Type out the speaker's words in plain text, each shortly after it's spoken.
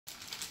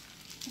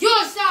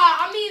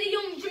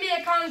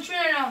personal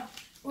trainer.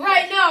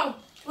 Right now,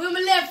 with my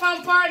left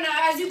hand partner,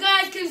 as you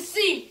guys can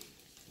see,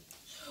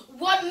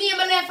 what me and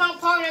my left hand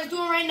partner is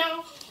doing right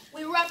now,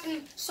 we're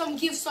wrapping some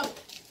gifts up.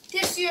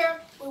 This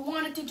year, we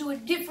wanted to do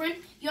it different.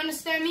 You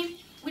understand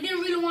me? We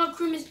didn't really want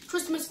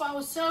Christmas for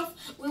ourselves.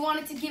 We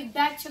wanted to give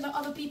back to the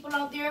other people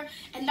out there,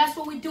 and that's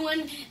what we're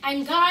doing.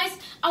 And guys,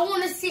 I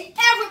want to see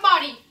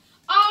everybody,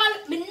 all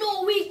my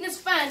No Weakness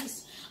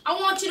fans, I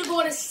want you to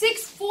go to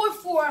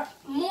 644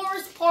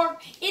 Morris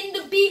Park in the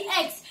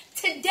BX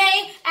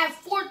today at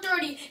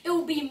 4:30. It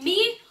will be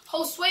me,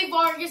 Josue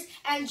Vargas,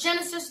 and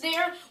Genesis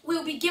there.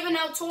 We'll be giving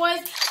out toys.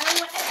 And I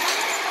want everyone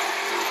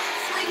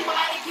to swing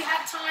by if you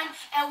have time,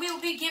 and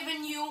we'll be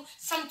giving you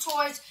some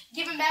toys,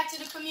 giving back to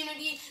the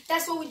community.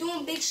 That's what we're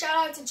doing. Big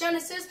shout out to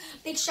Genesis.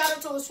 Big shout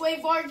out to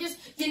Josue Vargas.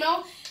 You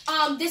know,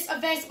 this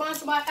event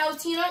sponsored by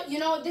Altina. You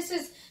know, this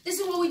is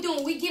what we're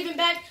doing. We're giving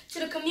back to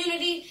the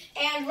community.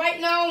 And right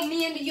now,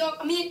 me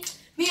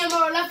and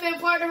our left-hand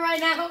partner right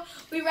now,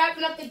 we're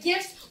wrapping up the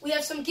gifts. We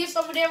have some gifts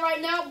over there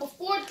right now.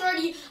 Before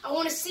 4:30, I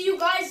want to see you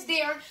guys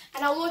there.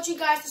 And I want you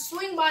guys to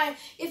swing by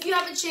if you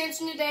have a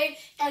chance in the day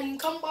and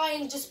come by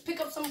and just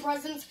pick up some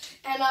presents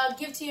and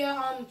give to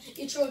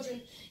your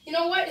children. You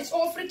know what? It's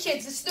all for the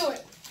kids. Let's do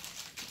it.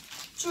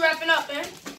 It's wrapping up, man.